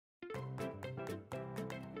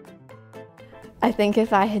I think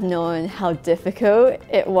if I had known how difficult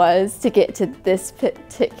it was to get to this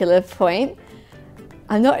particular point,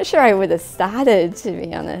 I'm not sure I would have started, to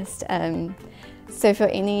be honest. So for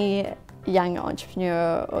any young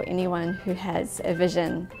entrepreneur or anyone who has a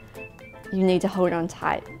vision, you need to hold on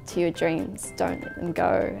tight to your dreams, don't let them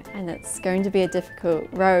go. And it's going to be a difficult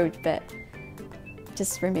road, but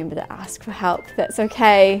just remember to ask for help. That's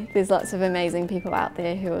okay. There's lots of amazing people out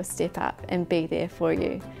there who will step up and be there for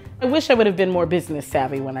you. I wish I would have been more business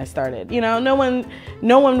savvy when I started. You know, no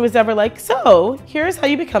one was ever like, so here's how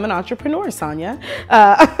you become an entrepreneur, Sonia.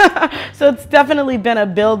 So it's definitely been a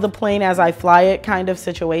build the plane as I fly it kind of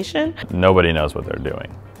situation. Nobody knows what they're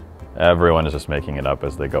doing. Everyone is just making it up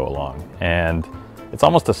as they go along. And it's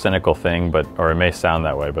almost a cynical thing, or it may sound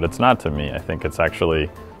that way, but it's not to me. I think it's actually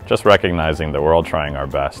just recognizing that we're all trying our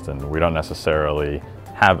best and we don't necessarily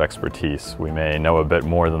have expertise. We may know a bit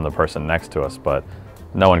more than the person next to us, but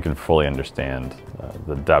no one can fully understand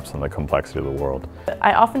the depths and the complexity of the world.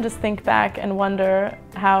 I often just think back and wonder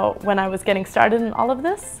how, when I was getting started in all of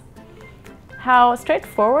this, how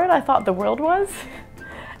straightforward I thought the world was.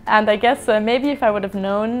 And I guess maybe if I would have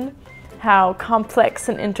known how complex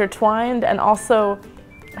and intertwined, and also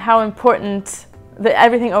how important that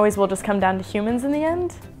everything always will just come down to humans in the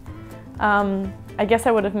end, I guess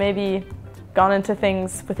I would have maybe gone into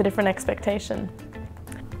things with a different expectation.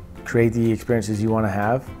 Create the experiences you want to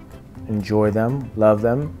have, enjoy them, love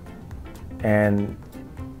them, and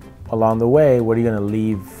along the way, what are you going to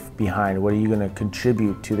leave behind? What are you going to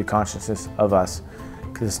contribute to the consciousness of us?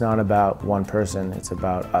 Because it's not about one person, it's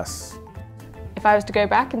about us. If I was to go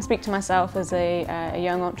back and speak to myself as a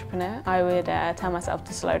young entrepreneur, I would tell myself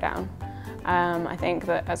to slow down. I think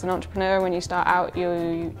that as an entrepreneur, when you start out,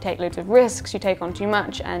 you take loads of risks, you take on too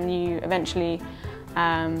much, and you eventually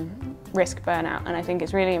risk burnout. And I think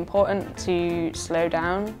it's really important to slow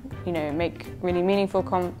down, you know, make really meaningful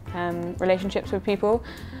relationships with people,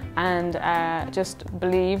 and just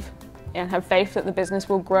believe and have faith that the business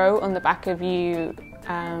will grow on the back of you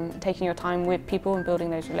taking your time with people and building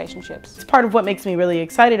those relationships. It's part of what makes me really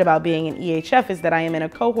excited about being in EHF is that I am in a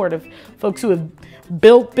cohort of folks who have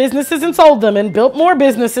built businesses and sold them, and built more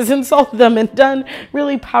businesses and sold them, and done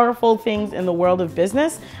really powerful things in the world of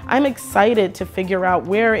business. I'm excited to figure out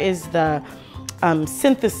where is the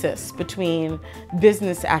synthesis between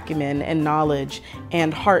business acumen and knowledge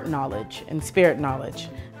and heart knowledge and spirit knowledge.